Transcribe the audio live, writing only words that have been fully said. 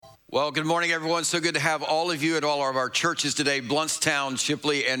Well, good morning, everyone. So good to have all of you at all of our churches today, Bluntstown,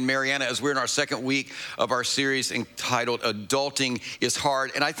 Shipley, and Marianna, as we're in our second week of our series entitled Adulting is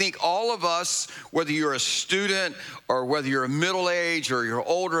Hard. And I think all of us, whether you're a student or whether you're a middle age or you're an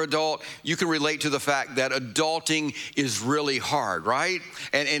older adult, you can relate to the fact that adulting is really hard, right?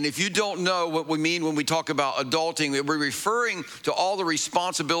 And if you don't know what we mean when we talk about adulting, we're referring to all the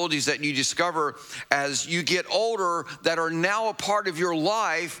responsibilities that you discover as you get older that are now a part of your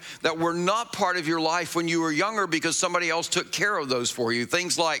life that were not part of your life when you were younger because somebody else took care of those for you.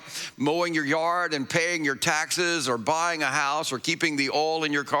 Things like mowing your yard and paying your taxes or buying a house or keeping the oil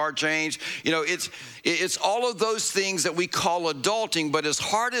in your car changed. You know, it's all of those things that we call adulting, but as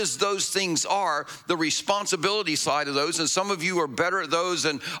hard as those things are, the responsibility side of those, and some of you are better at those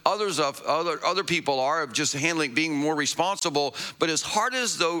than other people are of just handling, being more responsible, but as hard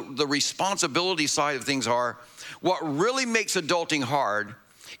as the responsibility side of things are, what really makes adulting hard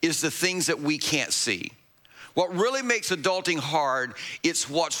is the things that we can't see. What really makes adulting hard, it's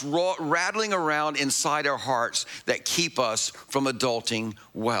what's rattling around inside our hearts that keep us from adulting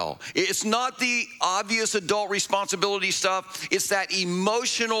well. It's not the obvious adult responsibility stuff. It's that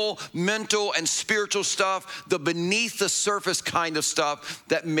emotional, mental, and spiritual stuff, the beneath the surface kind of stuff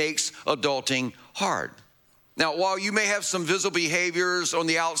that makes adulting hard. Now, while you may have some visible behaviors on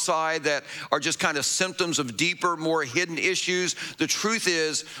the outside that are just kind of symptoms of deeper, more hidden issues, the truth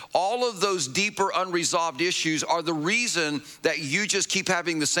is all of those deeper unresolved issues are the reason that you just keep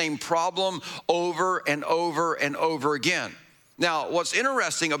having the same problem over and over and over again. Now, what's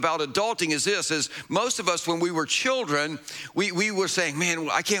interesting about adulting is this, is most of us, when we were children, we were saying, man,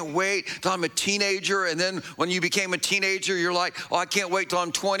 I can't wait till I'm a teenager. And then when you became a teenager, you're like, oh, I can't wait till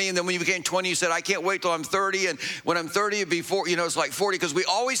I'm 20. And then when you became 20, you said, I can't wait till I'm 30. And when I'm 30, it'd be it's like 40. Because we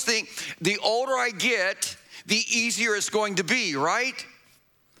always think the older I get, the easier it's going to be, right?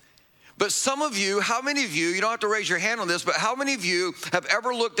 But some of you, how many of you, you don't have to raise your hand on this, but how many of you have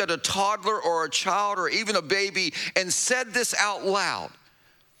ever looked at a toddler or a child or even a baby and said this out loud?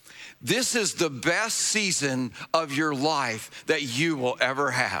 This is the best season of your life that you will ever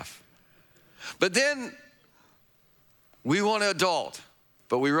have. But then we want to adult,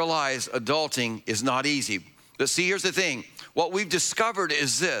 but we realize adulting is not easy. But see, here's the thing. What we've discovered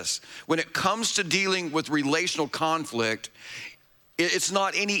is this. When it comes to dealing with relational conflict, it's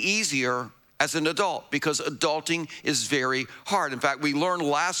not any easier as an adult because adulting is very hard. In fact, we learned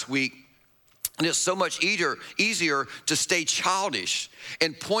last week, and it's so much easier to stay childish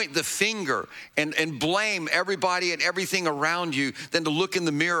and point the finger and blame everybody and everything around you than to look in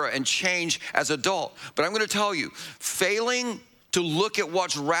the mirror and change as adult. But I'm going to tell you, failing to look at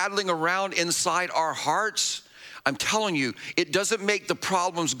what's rattling around inside our hearts, I'm telling you, it doesn't make the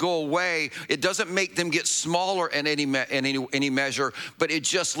problems go away. It doesn't make them get smaller in any measure, but it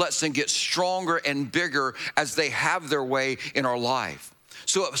just lets them get stronger and bigger as they have their way in our life.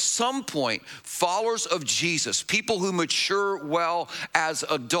 So at some point, followers of Jesus, people who mature well as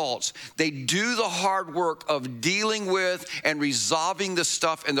adults, they do the hard work of dealing with and resolving the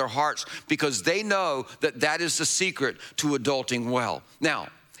stuff in their hearts because they know that that is the secret to adulting well. Now,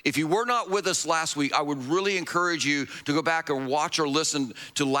 if you were not with us last week, I would really encourage you to go back and watch or listen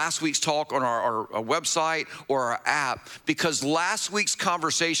to last week's talk on our website or our app, because last week's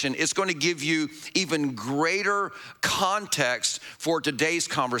conversation is going to give you even greater context for today's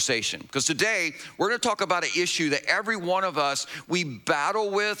conversation. Because today, we're going to talk about an issue that every one of us, we battle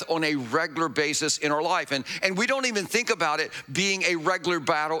with on a regular basis in our life. And we don't even think about it being a regular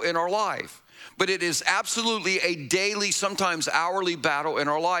battle in our life. But it is absolutely a daily, sometimes hourly battle in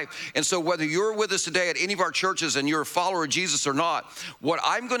our life. And so whether you're with us today at any of our churches and you're a follower of Jesus or not, what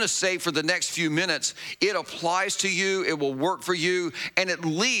I'm going to say for the next few minutes, it applies to you, it will work for you, and at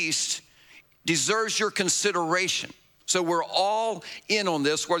least deserves your consideration. So we're all in on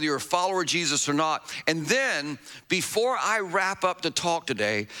this, whether you're a follower of Jesus or not. And then, before I wrap up the talk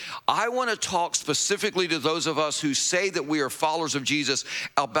today, I want to talk specifically to those of us who say that we are followers of Jesus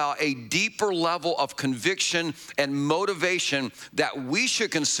about a deeper level of conviction and motivation that we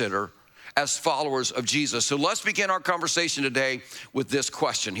should consider as followers of Jesus. So let's begin our conversation today with this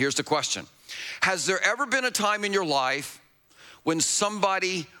question. Here's the question. Has there ever been a time in your life when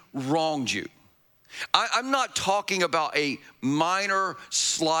somebody wronged you? I'm not talking about a minor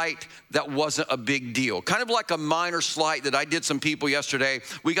slight that wasn't a big deal. Kind of like a minor slight that I did some people yesterday.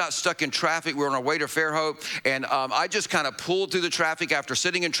 We got stuck in traffic. We were on our way to Fairhope, and I just kind of pulled through the traffic after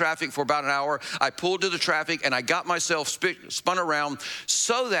sitting in traffic for about an hour. I pulled to the traffic, and I got myself spun around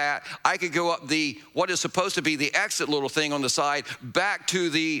so that I could go up what is supposed to be the exit little thing on the side back to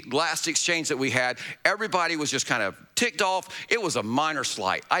the last exchange that we had. Everybody was just kind of ticked off. It was a minor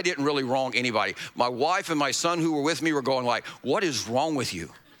slight. I didn't really wrong anybody. My wife and my son who were with me were going like, what is wrong with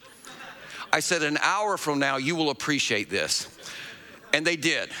you? I said, an hour from now, you will appreciate this. And they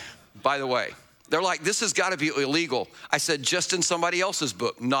did, by the way. They're like, this has got to be illegal. I said, just in somebody else's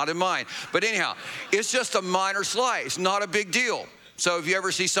book, not in mine. But anyhow, it's just a minor slight. It's not a big deal. So if you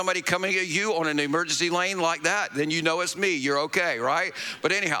ever see somebody coming at you on an emergency lane like that, then you know it's me. You're okay, right?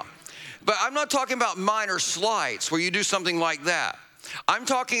 But anyhow, but I'm not talking about minor slights where you do something like that. I'm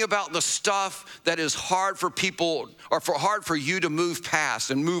talking about the stuff that is hard for people or hard for you to move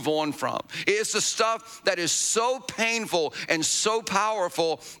past and move on from. It's the stuff that is so painful and so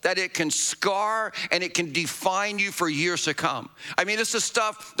powerful that it can scar and it can define you for years to come. I mean, it's the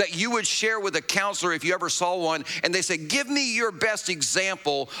stuff that you would share with a counselor if you ever saw one and they say, give me your best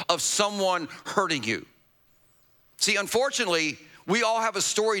example of someone hurting you. See, unfortunately, we all have a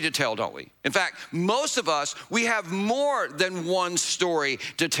story to tell, don't we? In fact, most of us, we have more than one story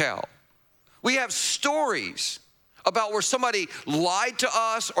to tell. We have stories about where somebody lied to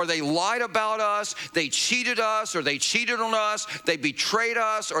us or they lied about us, they cheated us or they cheated on us, they betrayed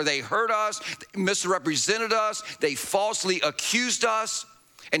us or they hurt us, misrepresented us, they falsely accused us.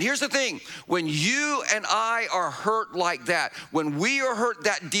 And here's the thing, when you and I are hurt like that, when we are hurt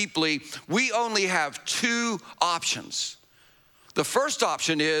that deeply, we only have two options. The first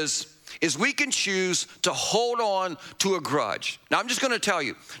option is we can choose to hold on to a grudge. Now, I'm just going to tell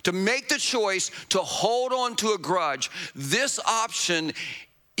you, to make the choice to hold on to a grudge, this option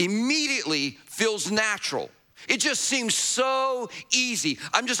immediately feels natural. It just seems so easy.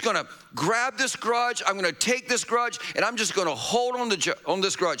 I'm just going to grab this grudge, I'm going to take this grudge, and I'm just going to hold on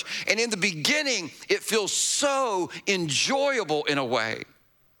this grudge. And in the beginning, it feels so enjoyable in a way.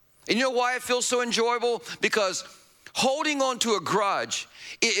 And you know why it feels so enjoyable? Because holding on to a grudge,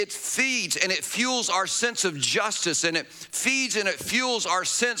 it feeds and it fuels our sense of justice, and it feeds and it fuels our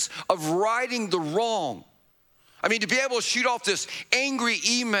sense of righting the wrong. I mean, to be able to shoot off this angry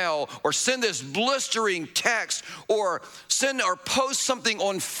email or send this blistering text or send or post something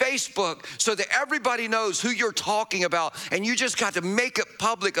on Facebook so that everybody knows who you're talking about, and you just got to make it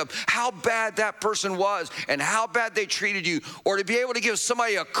public of how bad that person was and how bad they treated you, or to be able to give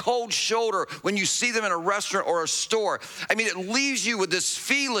somebody a cold shoulder when you see them in a restaurant or a store. I mean, it leaves you with this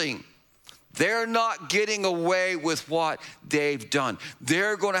feeling they're not getting away with what they've done.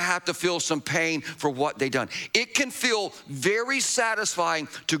 They're going to have to feel some pain for what they've done. It can feel very satisfying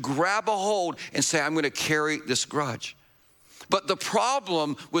to grab a hold and say, I'm going to carry this grudge. But the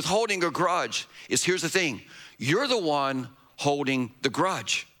problem with holding a grudge is, here's the thing, you're the one holding the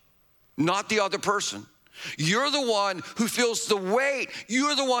grudge, not the other person. You're the one who feels the weight.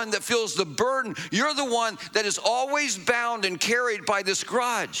 You're the one that feels the burden. You're the one that is always bound and carried by this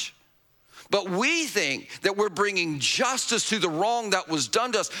grudge. But we think that we're bringing justice to the wrong that was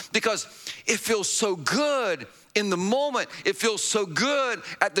done to us because it feels so good in the moment. It feels so good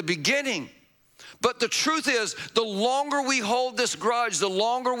at the beginning. But the truth is, the longer we hold this grudge, the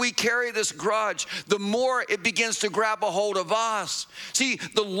longer we carry this grudge, the more it begins to grab a hold of us. See,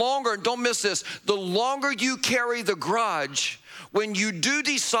 the longer, don't miss this, the longer you carry the grudge, when you do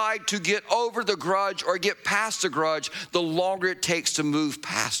decide to get over the grudge or get past the grudge, the longer it takes to move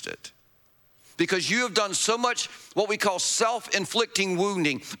past it. Because you have done so much what we call self-inflicting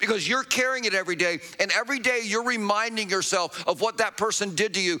wounding, because you're carrying it every day, and every day you're reminding yourself of what that person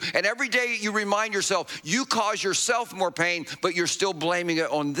did to you, and every day you remind yourself you cause yourself more pain, but you're still blaming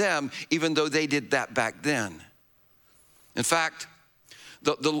it on them, even though they did that back then. In fact,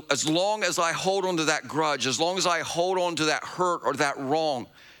 as long as I hold on to that grudge, as long as I hold on to that hurt or that wrong,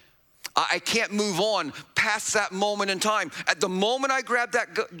 I can't move on past that moment in time. At the moment I grab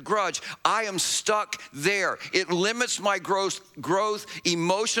that grudge, I am stuck there. It limits my growth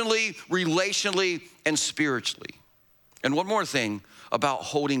emotionally, relationally, and spiritually. And one more thing about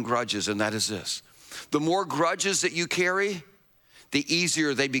holding grudges, and that is this. The more grudges that you carry, the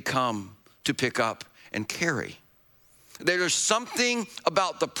easier they become to pick up and carry. There's something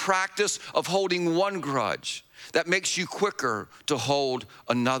about the practice of holding one grudge that makes you quicker to hold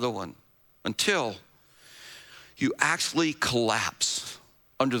another one, until you actually collapse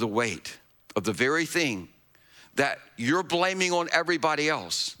under the weight of the very thing that you're blaming on everybody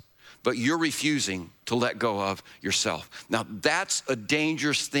else, but you're refusing to let go of yourself. Now, that's a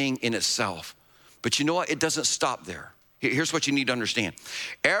dangerous thing in itself. But you know what? It doesn't stop there. Here's what you need to understand.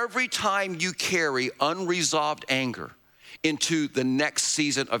 Every time you carry unresolved anger, into the next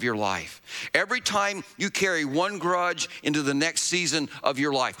season of your life. Every time you carry one grudge into the next season of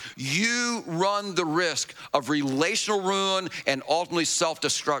your life, you run the risk of relational ruin and ultimately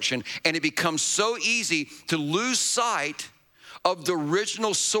self-destruction. And it becomes so easy to lose sight of the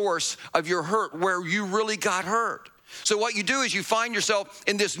original source of your hurt, where you really got hurt. So what you do is you find yourself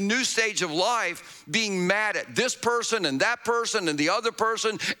in this new stage of life being mad at this person and that person and the other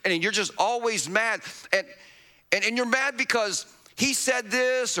person, and you're just always mad. And you're mad because he said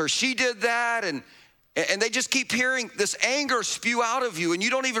this or she did that, and they just keep hearing this anger spew out of you, and you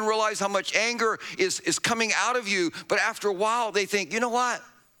don't even realize how much anger is coming out of you. But after a while, they think, you know what?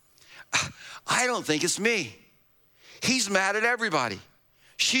 I don't think it's me. He's mad at everybody.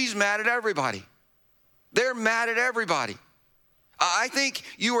 She's mad at everybody. They're mad at everybody. I think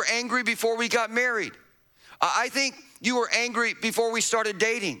you were angry before we got married. I think you were angry before we started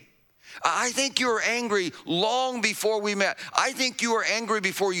dating. I think you were angry long before we met. I think you were angry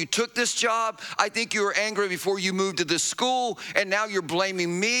before you took this job. I think you were angry before you moved to this school, and now you're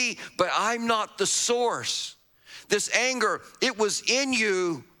blaming me, but I'm not the source. This anger, it was in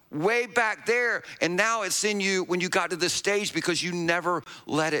you way back there, and now it's in you when you got to this stage because you never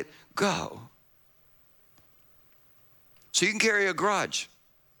let it go. So you can carry a grudge.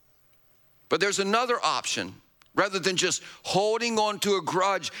 But there's another option. Rather than just holding on to a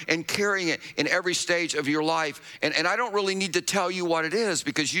grudge and carrying it in every stage of your life. And I don't really need to tell you what it is,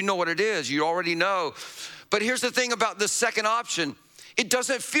 because you know what it is. You already know. But here's the thing about this second option. It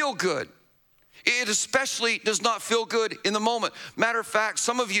doesn't feel good. It especially does not feel good in the moment. Matter of fact,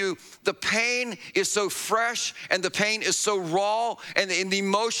 some of you, the pain is so fresh and the pain is so raw and the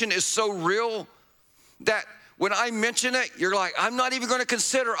emotion is so real that when I mention it, you're like, I'm not even going to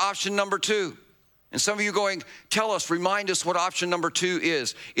consider option number 2. And some of you going, tell us, remind us what option number 2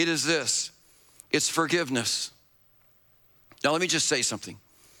 is. It is this. It's forgiveness. Now, let me just say something.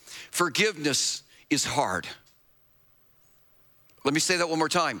 Forgiveness is hard. Let me say that one more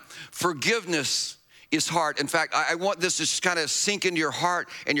time. Forgiveness is hard. In fact, I want this to just kind of sink into your heart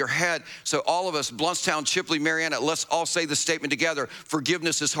and your head. So all of us, Blountstown, Chipley, Marianna, let's all say the statement together.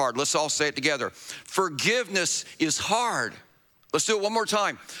 Forgiveness is hard. Let's all say it together. Forgiveness is hard. Let's do it one more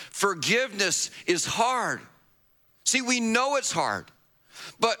time. Forgiveness is hard. See, we know it's hard.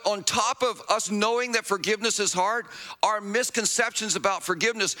 But on top of us knowing that forgiveness is hard, our misconceptions about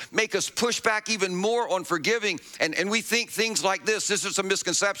forgiveness make us push back even more on forgiving. And we think things like this. These are some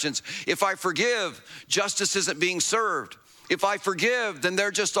misconceptions. If I forgive, justice isn't being served. If I forgive, then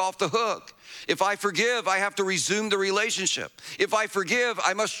they're just off the hook. If I forgive, I have to resume the relationship. If I forgive,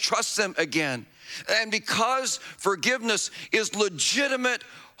 I must trust them again. And because forgiveness is legitimate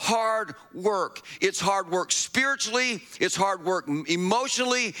hard work. It's hard work spiritually, it's hard work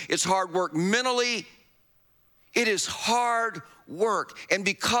emotionally, it's hard work mentally. It is hard work. And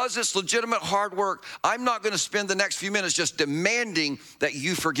because it's legitimate hard work, I'm not going to spend the next few minutes just demanding that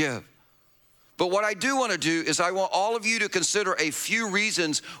you forgive. But what I do want to do is I want all of you to consider a few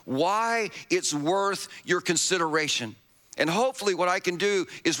reasons why it's worth your consideration. And hopefully what I can do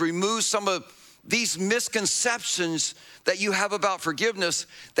is remove some of these misconceptions that you have about forgiveness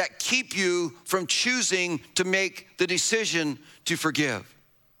that keep you from choosing to make the decision to forgive.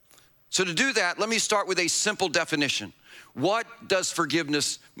 So to do that, let me start with a simple definition. What does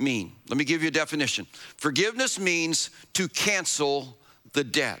forgiveness mean? Let me give you a definition. Forgiveness means to cancel the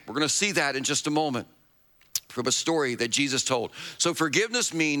debt. We're going to see that in just a moment from a story that Jesus told. So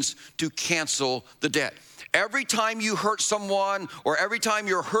forgiveness means to cancel the debt. Every time you hurt someone or every time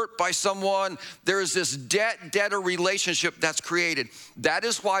you're hurt by someone, there is this debt-debtor relationship that's created. That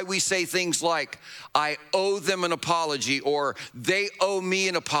is why we say things like, I owe them an apology, or they owe me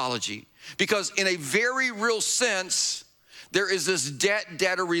an apology. Because in a very real sense, there is this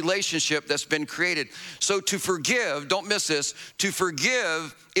debt-debtor relationship that's been created. So to forgive, don't miss this, to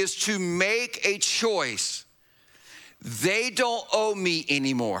forgive is to make a choice. They don't owe me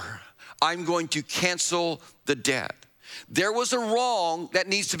anymore. I'm going to cancel the debt. There was a wrong that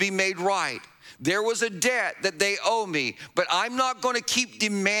needs to be made right. There was a debt that they owe me, but I'm not going to keep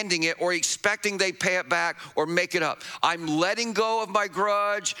demanding it or expecting they pay it back or make it up. I'm letting go of my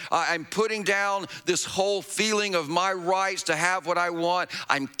grudge. I'm putting down this whole feeling of my rights to have what I want.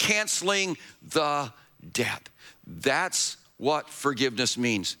 I'm canceling the debt. That's what forgiveness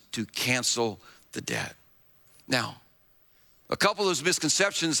means, to cancel the debt. Now, a couple of those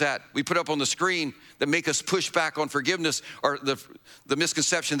misconceptions that we put up on the screen that make us push back on forgiveness are the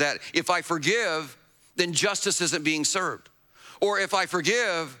misconception that if I forgive, then justice isn't being served. Or if I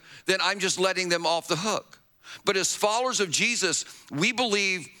forgive, then I'm just letting them off the hook. But as followers of Jesus, we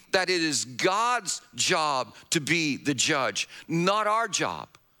believe that it is God's job to be the judge, not our job.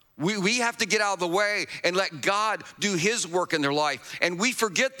 We have to get out of the way and let God do his work in their life. And we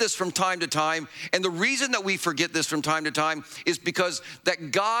forget this from time to time. And the reason that we forget this from time to time is because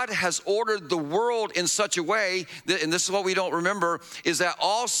that God has ordered the world in such a way that, and this is what we don't remember, is that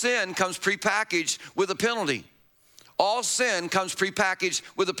all sin comes prepackaged with a penalty. All sin comes prepackaged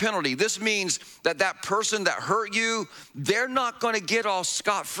with a penalty. This means that that person that hurt you, they're not going to get all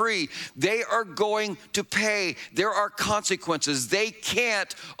scot-free. They are going to pay. There are consequences. They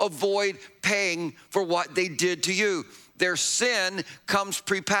can't avoid paying for what they did to you. Their sin comes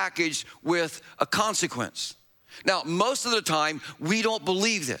prepackaged with a consequence. Now, most of the time, we don't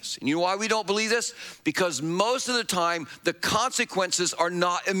believe this. And you know why we don't believe this? Because most of the time, the consequences are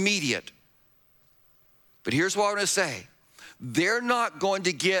not immediate. But here's what I want to say. They're not going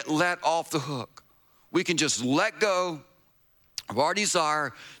to get let off the hook. We can just let go of our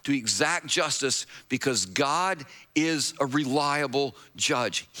desire to exact justice because God is a reliable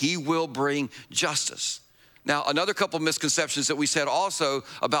judge. He will bring justice. Now, another couple of misconceptions that we said also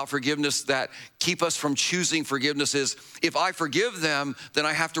about forgiveness that keep us from choosing forgiveness is, if I forgive them, then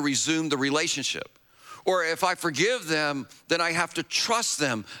I have to resume the relationship. Or if I forgive them, then I have to trust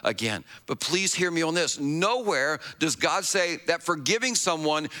them again. But please hear me on this. Nowhere does God say that forgiving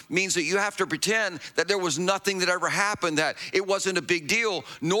someone means that you have to pretend that there was nothing that ever happened, that it wasn't a big deal.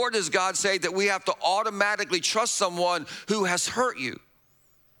 Nor does God say that we have to automatically trust someone who has hurt you.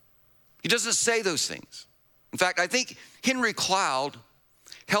 He doesn't say those things. In fact, I think Henry Cloud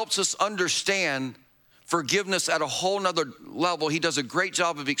helps us understand forgiveness at a whole nother level. He does a great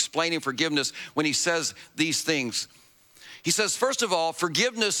job of explaining forgiveness when he says these things. He says, first of all,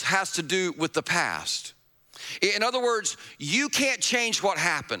 forgiveness has to do with the past. In other words, you can't change what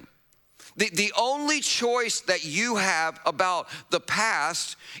happened. The only choice that you have about the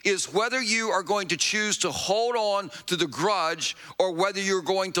past is whether you are going to choose to hold on to the grudge or whether you're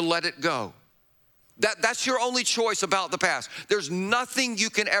going to let it go. That's your only choice about the past. There's nothing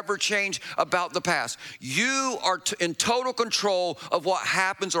you can ever change about the past. You are in total control of what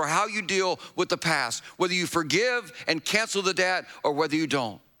happens or how you deal with the past, whether you forgive and cancel the debt or whether you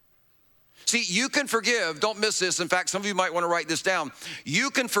don't. See, you can forgive, don't miss this. In fact, some of you might want to write this down. You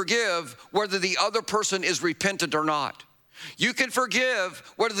can forgive whether the other person is repentant or not. You can forgive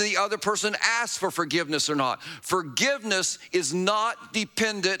whether the other person asks for forgiveness or not. Forgiveness is not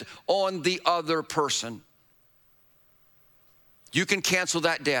dependent on the other person. You can cancel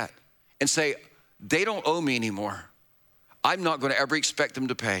that debt and say, they don't owe me anymore. I'm not going to ever expect them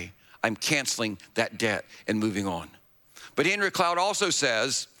to pay. I'm canceling that debt and moving on. But Henry Cloud also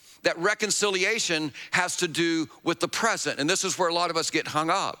says that reconciliation has to do with the present. And this is where a lot of us get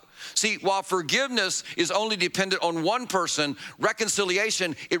hung up. See, while forgiveness is only dependent on one person,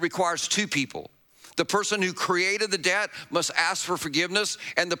 reconciliation, it requires two people. The person who created the debt must ask for forgiveness,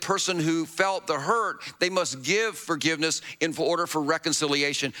 and the person who felt the hurt, they must give forgiveness in order for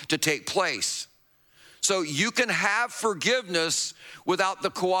reconciliation to take place. So you can have forgiveness without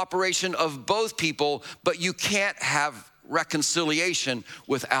the cooperation of both people, but you can't have reconciliation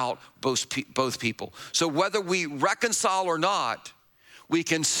without both people. So whether we reconcile or not, we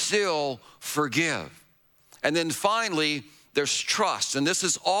can still forgive. And then finally, there's trust. And this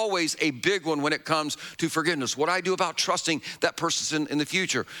is always a big one when it comes to forgiveness. What do I do about trusting that person in the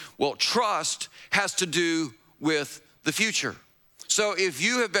future? Well, trust has to do with the future. So if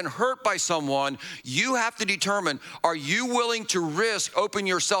you have been hurt by someone, you have to determine, are you willing to risk opening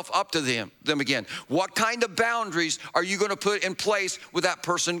yourself up to them again? What kind of boundaries are you going to put in place with that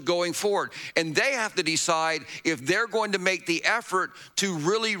person going forward? And they have to decide if they're going to make the effort to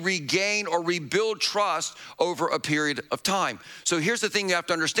really regain or rebuild trust over a period of time. So here's the thing you have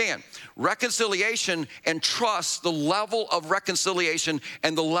to understand. Reconciliation and trust, the level of reconciliation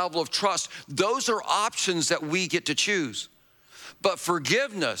and the level of trust, those are options that we get to choose. But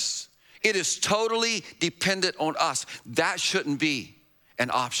forgiveness, it is totally dependent on us. That shouldn't be an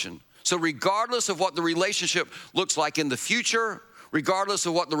option. So regardless of what the relationship looks like in the future, regardless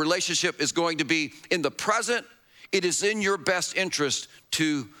of what the relationship is going to be in the present, it is in your best interest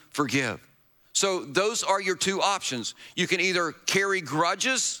to forgive. So those are your two options. You can either carry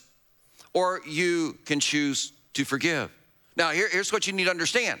grudges or you can choose to forgive. Now, here's what you need to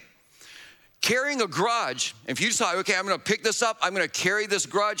understand. Carrying a grudge, if you decide, okay, I'm going to pick this up, I'm going to carry this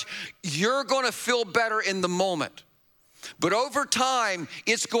grudge, you're going to feel better in the moment. But over time,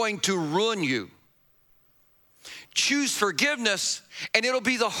 it's going to ruin you. Choose forgiveness, and it'll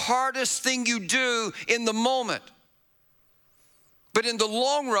be the hardest thing you do in the moment. But in the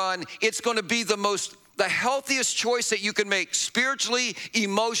long run, it's going to be the most the healthiest choice that you can make spiritually,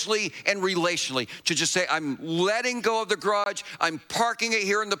 emotionally, and relationally. To just say, I'm letting go of the grudge. I'm parking it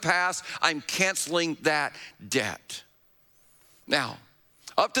here in the past. I'm canceling that debt. Now,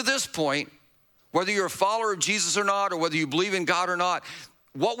 up to this point, whether you're a follower of Jesus or not, or whether you believe in God or not,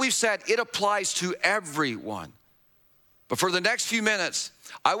 what we've said, it applies to everyone. But for the next few minutes,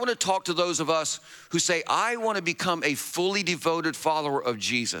 I want to talk to those of us who say, I want to become a fully devoted follower of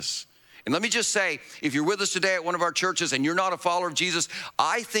Jesus. And let me just say, if you're with us today at one of our churches and you're not a follower of Jesus,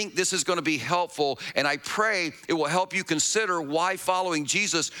 I think this is going to be helpful, and I pray it will help you consider why following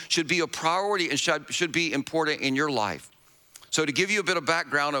Jesus should be a priority and should be important in your life. So to give you a bit of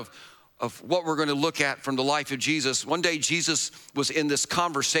background of what we're going to look at from the life of Jesus, one day Jesus was in this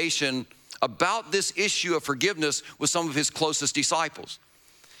conversation about this issue of forgiveness with some of his closest disciples.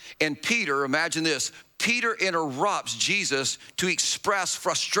 And Peter, imagine this, Peter interrupts Jesus to express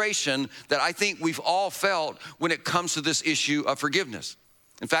frustration that I think we've all felt when it comes to this issue of forgiveness.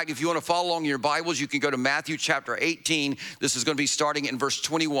 In fact, if you want to follow along in your Bibles, you can go to Matthew chapter 18. This is going to be starting in verse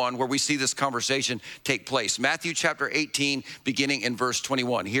 21, where we see this conversation take place. Matthew chapter 18, beginning in verse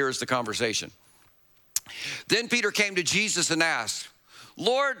 21. Here's the conversation. Then Peter came to Jesus and asked,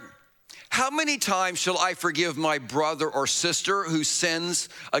 Lord, how many times shall I forgive my brother or sister who sins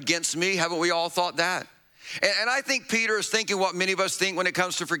against me? Haven't we all thought that? And I think Peter is thinking what many of us think when it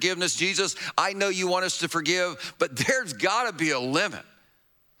comes to forgiveness. Jesus, I know you want us to forgive, but there's got to be a limit.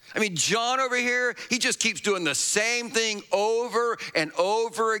 I mean, John over here, he just keeps doing the same thing over and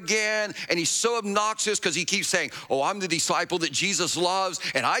over again. And he's so obnoxious because he keeps saying, oh, I'm the disciple that Jesus loves.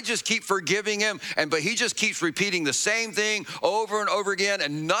 And I just keep forgiving him. But he just keeps repeating the same thing over and over again.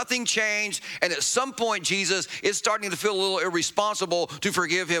 And nothing changed. And at some point, Jesus is starting to feel a little irresponsible to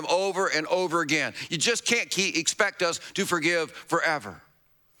forgive him over and over again. You just can't expect us to forgive forever.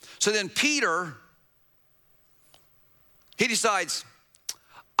 So then Peter, he decides,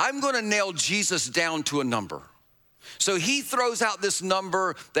 I'm going to nail Jesus down to a number. So he throws out this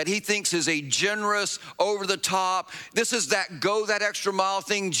number that he thinks is a generous, over the top. This is that go that extra mile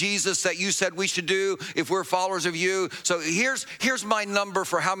thing, Jesus, that you said we should do if we're followers of you. So here's my number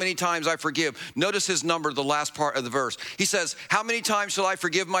for how many times I forgive. Notice his number, the last part of the verse. He says, how many times shall I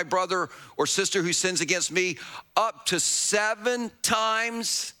forgive my brother or sister who sins against me? Up to 7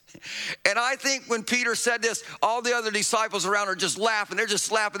 times. And I think when Peter said this, all the other disciples around are just laughing. They're just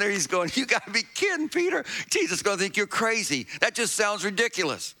slapping there. He's going, you got to be kidding, Peter. Jesus is going to think you're crazy. That just sounds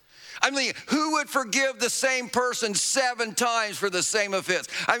ridiculous. I mean, who would forgive the same person 7 times for the same offense?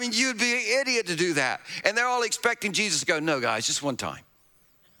 I mean, you'd be an idiot to do that. And they're all expecting Jesus to go, no, guys, just 1 time.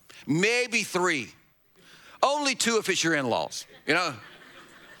 Maybe 3. Only 2 if it's your in-laws, you know.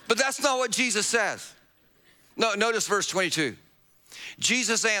 But that's not what Jesus says. No, notice verse 22.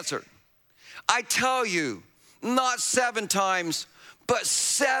 Jesus answered, I tell you, not 7 times, but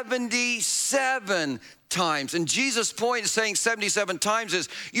 77 times. And Jesus' point in saying 77 times is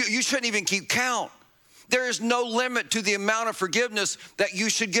you shouldn't even keep count. There is no limit to the amount of forgiveness that you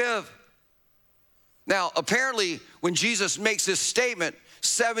should give. Now, apparently, when Jesus makes this statement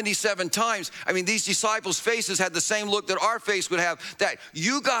 77 times, I mean, these disciples' faces had the same look that our face would have, that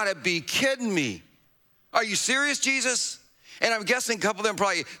you gotta be kidding me. Are you serious, Jesus? And I'm guessing a couple of them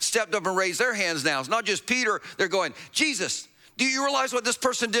probably stepped up and raised their hands now. It's not just Peter. They're going, Jesus, do you realize what this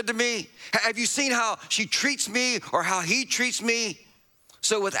person did to me? Have you seen how she treats me or how he treats me?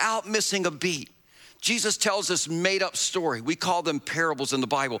 So without missing a beat, Jesus tells this made-up story. We call them parables in the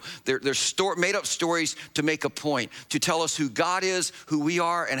Bible. They're made-up stories to make a point, to tell us who God is, who we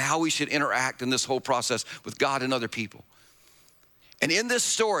are, and how we should interact in this whole process with God and other people. And in this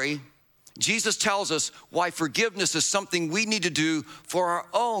story, Jesus tells us why forgiveness is something we need to do for our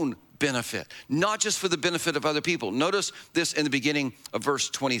own benefit, not just for the benefit of other people. Notice this in the beginning of verse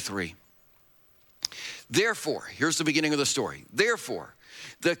 23. Therefore, here's the beginning of the story. Therefore,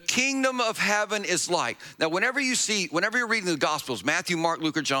 the kingdom of heaven is like. Now, whenever you're reading the Gospels, Matthew, Mark,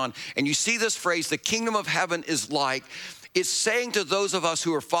 Luke, or John, and you see this phrase, the kingdom of heaven is like, it's saying to those of us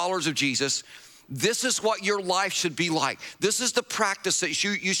who are followers of Jesus, this is what your life should be like. This is the practice that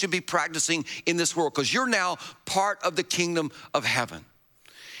you should be practicing in this world, because you're now part of the kingdom of heaven.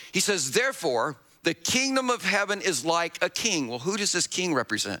 He says, therefore, the kingdom of heaven is like a king. Well, who does this king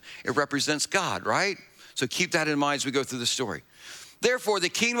represent? It represents God, right? So keep that in mind as we go through the story. Therefore, the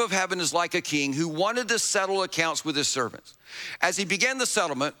kingdom of heaven is like a king who wanted to settle accounts with his servants. As he began the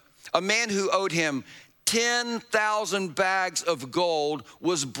settlement, a man who owed him 10,000 bags of gold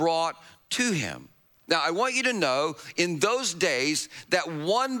was brought to him. Now, I want you to know in those days that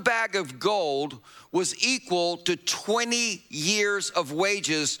one bag of gold was equal to 20 years of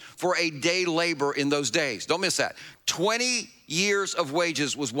wages for a day labor in those days. Don't miss that. 20 years of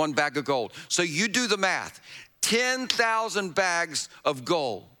wages was one bag of gold. So you do the math. 10,000 bags of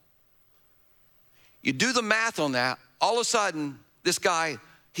gold. You do the math on that. All of a sudden, this guy,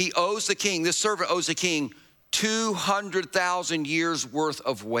 he owes the king, this servant owes the king 200,000 years worth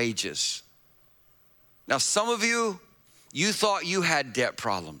of wages. Now, some of you, you thought you had debt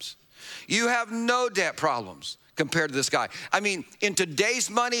problems. You have no debt problems compared to this guy. I mean, in today's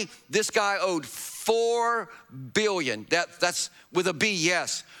money, this guy owed $4 billion. That's with a B,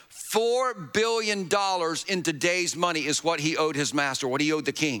 yes. $4 billion in today's money is what he owed his master, what he owed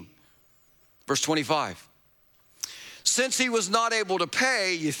the king. Verse 25. Since he was not able to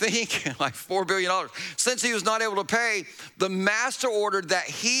pay, you think, like $4 billion. Since he was not able to pay, the master ordered that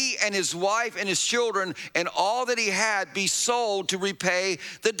he and his wife and his children and all that he had be sold to repay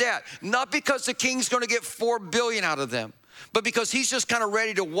the debt. Not because the king's going to get $4 billion out of them, but because he's just kind of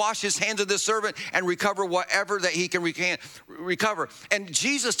ready to wash his hands of this servant and recover whatever that he can recover. And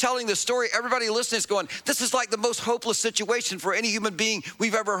Jesus telling this story, everybody listening is going, this is like the most hopeless situation for any human being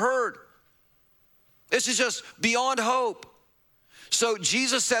we've ever heard. This is just beyond hope. So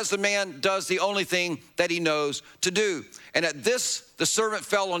Jesus says the man does the only thing that he knows to do. And at this, the servant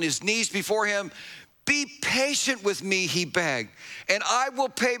fell on his knees before him. Be patient with me, he begged, and I will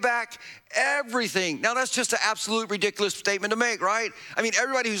pay back everything. Now, that's just an absolute ridiculous statement to make, right? I mean,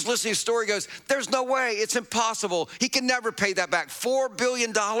 everybody who's listening to the story goes, there's no way, it's impossible. He can never pay that back. $4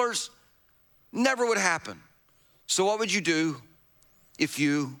 billion never would happen. So what would you do if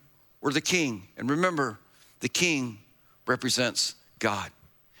you were the king? And remember, the king represents God.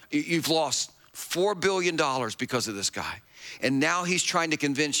 You've lost $4 billion because of this guy. And now he's trying to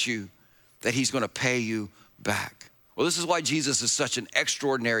convince you that he's going to pay you back. Well, this is why Jesus is such an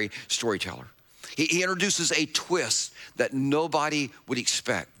extraordinary storyteller. He introduces a twist that nobody would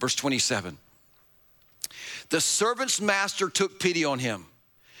expect. Verse 27. The servant's master took pity on him,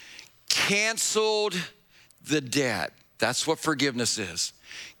 canceled the debt. That's what forgiveness is.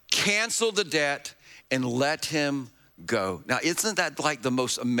 Cancel the debt and let him go. Now, isn't that like the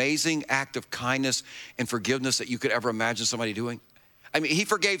most amazing act of kindness and forgiveness that you could ever imagine somebody doing? I mean, he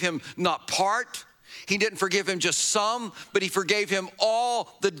forgave him not part. He didn't forgive him just some, but he forgave him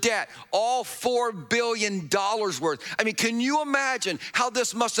all the debt, all $4 billion worth. I mean, can you imagine how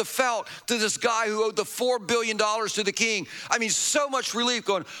this must have felt to this guy who owed the $4 billion to the king? I mean, so much relief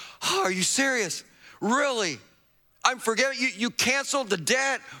going, oh, are you serious? Really? I'm forgiving you. You canceled the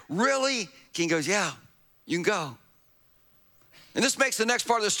debt? Really? King goes, yeah, you can go. And this makes the next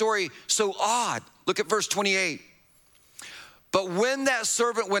part of the story so odd. Look at verse 28. But when that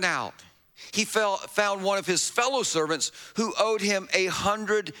servant went out, he found one of his fellow servants who owed him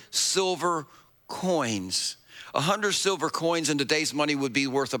 100 silver coins. 100 silver coins in today's money would be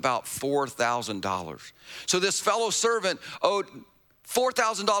worth about $4,000. So this fellow servant owed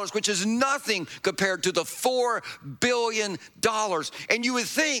 $4,000, which is nothing compared to the $4 billion. And you would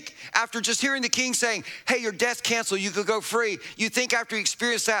think, after just hearing the king saying, hey, your debt's canceled, you could go free. You think after he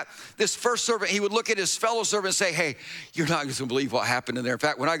experienced that, this first servant, he would look at his fellow servant and say, hey, you're not going to believe what happened in there. In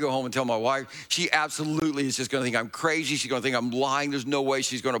fact, when I go home and tell my wife, she absolutely is just going to think I'm crazy. She's going to think I'm lying. There's no way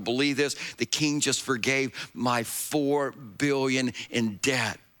she's going to believe this. The king just forgave my $4 billion in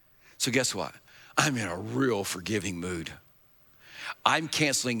debt. So guess what? I'm in a real forgiving mood. I'm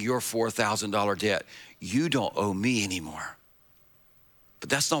canceling your $4,000 debt. You don't owe me anymore.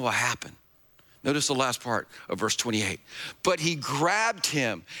 But that's not what happened. Notice the last part of verse 28. But he grabbed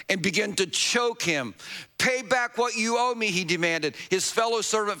him and began to choke him. Pay back what you owe me, he demanded. His fellow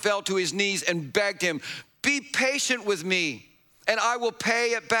servant fell to his knees and begged him, be patient with me and I will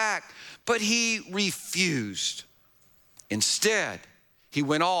pay it back. But he refused. Instead, he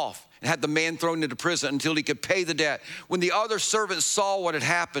went off and had the man thrown into prison until he could pay the debt. When the other servants saw what had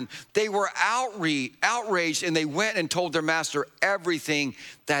happened, they were outraged, and they went and told their master everything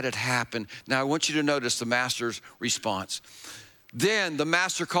that had happened. Now, I want you to notice the master's response. Then the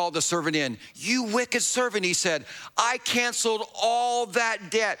master called the servant in. You wicked servant, he said, I canceled all that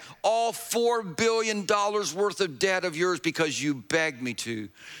debt, all $4 billion worth of debt of yours because you begged me to.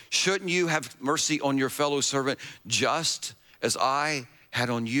 Shouldn't you have mercy on your fellow servant just as I had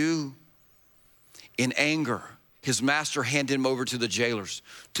on you? In anger, his master handed him over to the jailers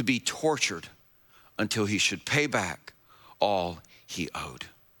to be tortured until he should pay back all he owed.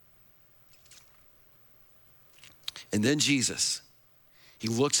 And then Jesus, he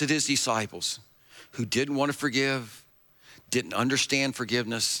looks at his disciples who didn't want to forgive, didn't understand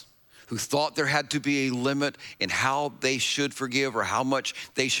forgiveness, who thought there had to be a limit in how they should forgive or how much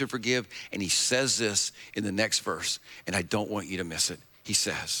they should forgive. And he says this in the next verse, and I don't want you to miss it. He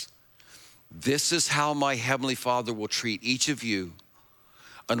says, "This is how my heavenly Father will treat each of you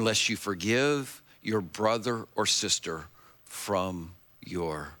unless you forgive your brother or sister from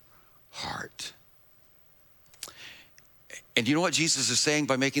your heart." And you know what Jesus is saying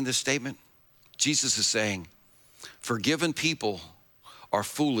by making this statement? Jesus is saying, forgiven people are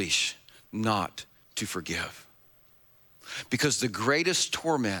foolish not to forgive. Because the greatest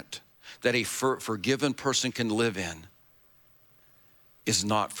torment that a forgiven person can live in is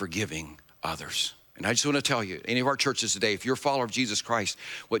not forgiving others. And I just want to tell you, any of our churches today, if you're a follower of Jesus Christ,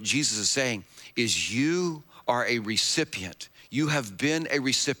 what Jesus is saying is you are a recipient. You have been a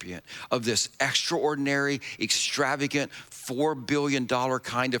recipient of this extraordinary, extravagant, $4 billion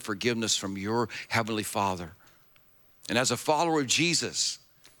kind of forgiveness from your Heavenly Father. And as a follower of Jesus,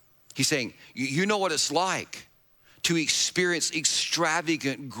 he's saying, you know what it's like to experience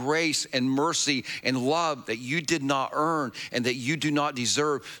extravagant grace and mercy and love that you did not earn and that you do not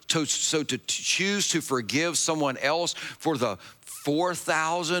deserve. So to choose to forgive someone else for the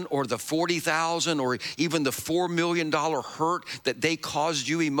 $4,000 or the $40,000 or even the $4 million hurt that they caused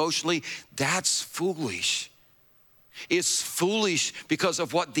you emotionally, that's foolish. It's foolish because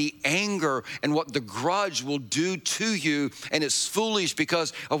of what the anger and what the grudge will do to you. And it's foolish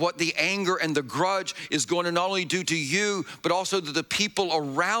because of what the anger and the grudge is going to not only do to you, but also to the people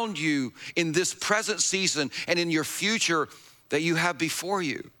around you in this present season and in your future that you have before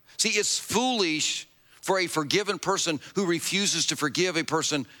you. See, it's foolish for a forgiven person who refuses to forgive a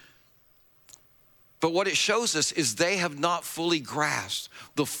person. But what it shows us is they have not fully grasped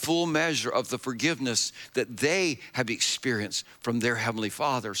the full measure of the forgiveness that they have experienced from their Heavenly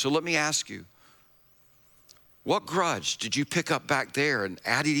Father. So let me ask you, what grudge did you pick up back there and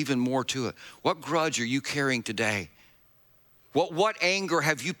added even more to it? What grudge are you carrying today? What anger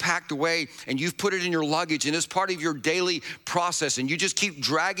have you packed away and you've put it in your luggage and it's part of your daily process and you just keep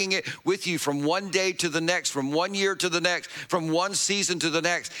dragging it with you from one day to the next, from 1 year to the next, from one season to the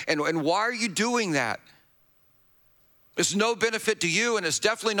next? And why are you doing that? It's no benefit to you and it's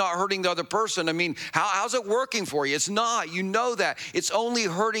definitely not hurting the other person. I mean, how's it working for you? It's not. You know that. It's only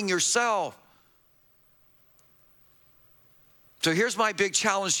hurting yourself. So here's my big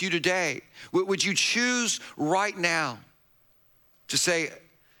challenge to you today. Would you choose right now to say,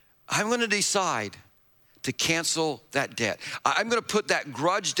 I'm going to decide to cancel that debt. I'm going to put that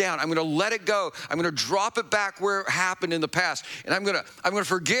grudge down. I'm going to let it go. I'm going to drop it back where it happened in the past. And I'm going to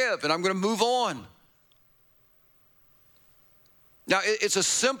forgive and I'm going to move on. Now, it's a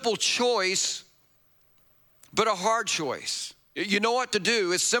simple choice, but a hard choice. You know what to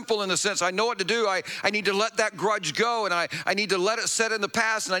do. It's simple in the sense I know what to do. I need to let that grudge go and I need to let it set in the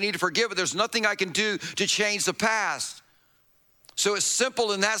past and I need to forgive it. There's nothing I can do to change the past. So it's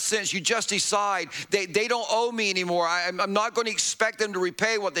simple in that sense. You just decide they don't owe me anymore. I'm not going to expect them to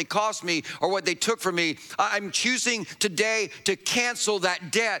repay what they cost me or what they took from me. I'm choosing today to cancel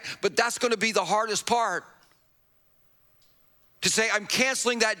that debt, but that's going to be the hardest part. To say I'm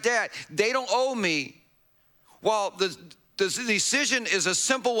canceling that debt. They don't owe me. Well, the decision is a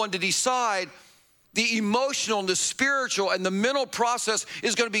simple one to decide. The emotional and the spiritual and the mental process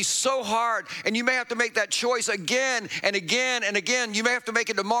is going to be so hard. And you may have to make that choice again and again and again. You may have to make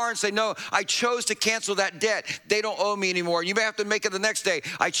it tomorrow and say, no, I chose to cancel that debt. They don't owe me anymore. And you may have to make it the next day.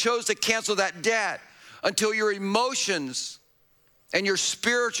 I chose to cancel that debt until your emotions and your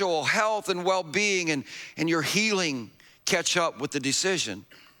spiritual health and well-being and your healing catch up with the decision.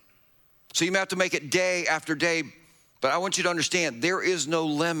 So you may have to make it day after day. But I want you to understand, there is no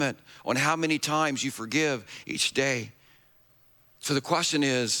limit on how many times you forgive each day. So the question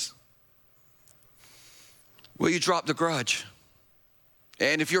is, will you drop the grudge?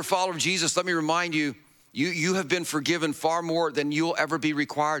 And if you're a follower of Jesus, let me remind you, you have been forgiven far more than you'll ever be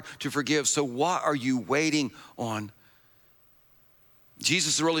required to forgive. So what are you waiting on?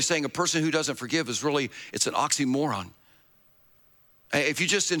 Jesus is really saying a person who doesn't forgive it's an oxymoron. If you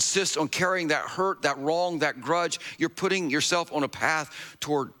just insist on carrying that hurt, that wrong, that grudge, you're putting yourself on a path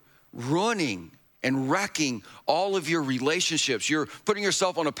toward ruining and wrecking all of your relationships. You're putting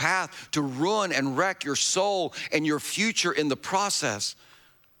yourself on a path to ruin and wreck your soul and your future in the process.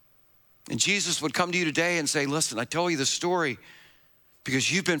 And Jesus would come to you today and say, listen, I tell you the story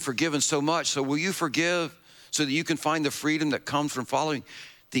because you've been forgiven so much. So will you forgive so that you can find the freedom that comes from following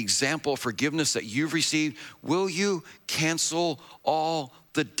the example of forgiveness that you've received? Will you cancel all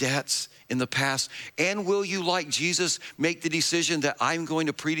the debts in the past? And will you, like Jesus, make the decision that I'm going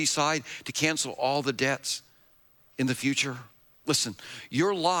to pre-decide to cancel all the debts in the future? Listen,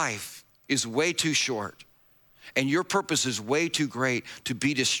 your life is way too short. And your purpose is way too great to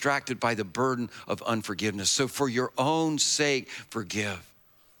be distracted by the burden of unforgiveness. So for your own sake, forgive.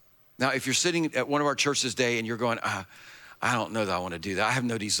 Now, if you're sitting at one of our churches today and you're going, I don't know that I want to do that. I have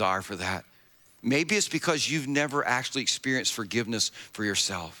no desire for that. Maybe it's because you've never actually experienced forgiveness for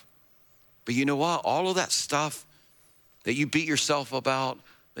yourself. But you know what? All of that stuff that you beat yourself about,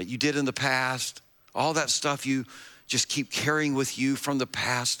 that you did in the past, all that stuff you just keep carrying with you from the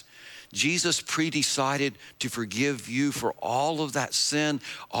past, Jesus pre-decided to forgive you for all of that sin,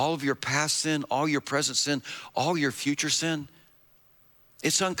 all of your past sin, all your present sin, all your future sin.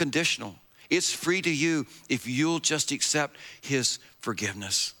 It's unconditional. It's free to you if you'll just accept his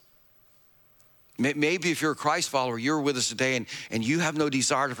forgiveness. Maybe if you're a Christ follower, you're with us today and you have no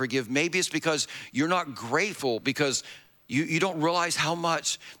desire to forgive. Maybe it's because you're not grateful because you don't realize how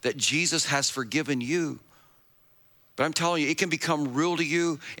much that Jesus has forgiven you. But I'm telling you, it can become real to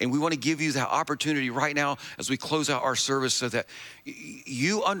you, and we want to give you that opportunity right now as we close out our service so that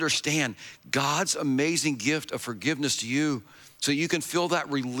you understand God's amazing gift of forgiveness to you so you can feel that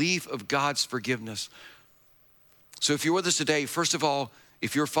relief of God's forgiveness. So if you're with us today, first of all,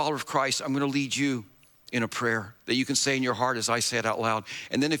 if you're a follower of Christ, I'm going to lead you in a prayer that you can say in your heart as I say it out loud.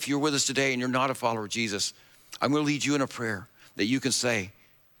 And then if you're with us today and you're not a follower of Jesus, I'm going to lead you in a prayer that you can say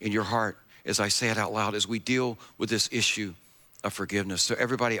in your heart as I say it out loud as we deal with this issue of forgiveness. So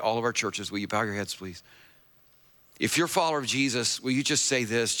everybody, all of our churches, will you bow your heads, please? If you're a follower of Jesus, will you just say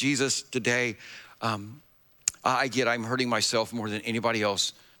this? Jesus, today, I'm hurting myself more than anybody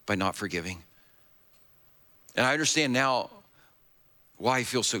else by not forgiving. And I understand now why I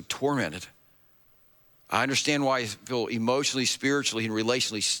feel so tormented. I understand why I feel emotionally, spiritually, and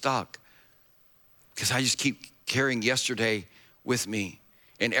relationally stuck. Because I just keep carrying yesterday with me.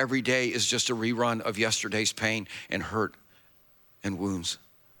 And every day is just a rerun of yesterday's pain and hurt and wounds.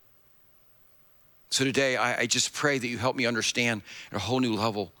 So today, I just pray that you help me understand at a whole new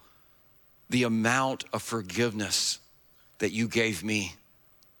level the amount of forgiveness that you gave me.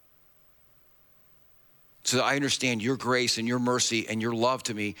 So that I understand your grace and your mercy and your love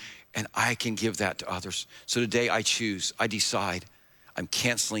to me, and I can give that to others. So today I decide, I'm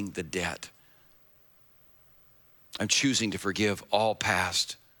canceling the debt. I'm choosing to forgive all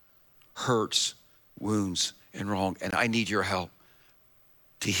past hurts, wounds, and wrong. And I need your help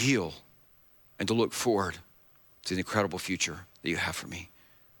to heal and to look forward to the incredible future that you have for me.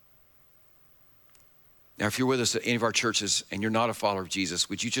 Now, if you're with us at any of our churches and you're not a follower of Jesus,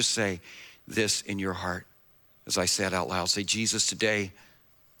 would you just say this in your heart as I say it out loud? Say, Jesus, today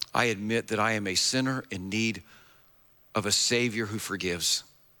I admit that I am a sinner in need of a Savior who forgives.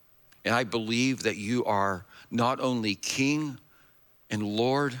 And I believe that you are not only King and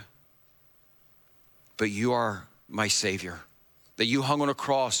Lord, but you are my Savior. That you hung on a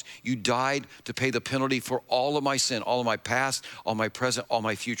cross, you died to pay the penalty for all of my sin, all of my past, all my present, all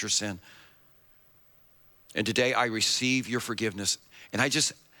my future sin. And today I receive your forgiveness. And I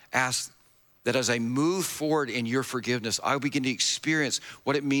just ask that as I move forward in your forgiveness, I'll begin to experience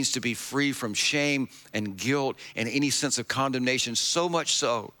what it means to be free from shame and guilt and any sense of condemnation, so much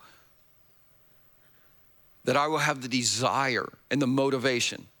so that I will have the desire and the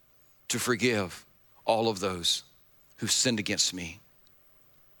motivation to forgive all of those who've sinned against me.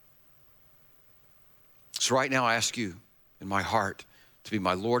 So right now I ask you in my heart to be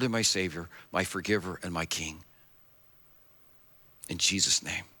my Lord and my Savior, my forgiver and my King. In Jesus'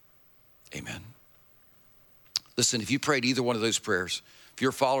 name, amen. Listen, if you prayed either one of those prayers, if you're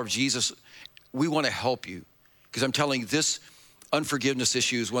a follower of Jesus, we want to help you. Because I'm telling you, this unforgiveness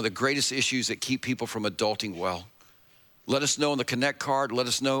issue is one of the greatest issues that keep people from adulting well. Let us know on the Connect card. Let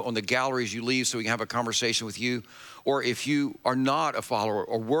us know on the gallery as you leave so we can have a conversation with you. Or if you are not a follower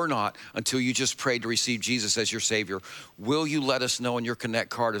or were not until you just prayed to receive Jesus as your Savior, will you let us know on your Connect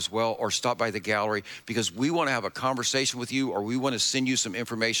card as well, or stop by the gallery, because we want to have a conversation with you, or we want to send you some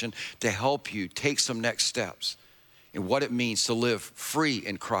information to help you take some next steps in what it means to live free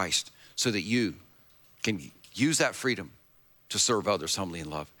in Christ so that you can use that freedom to serve others humbly in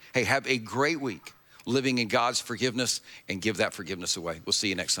love. Hey, have a great week living in God's forgiveness and give that forgiveness away. We'll see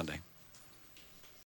you next Sunday.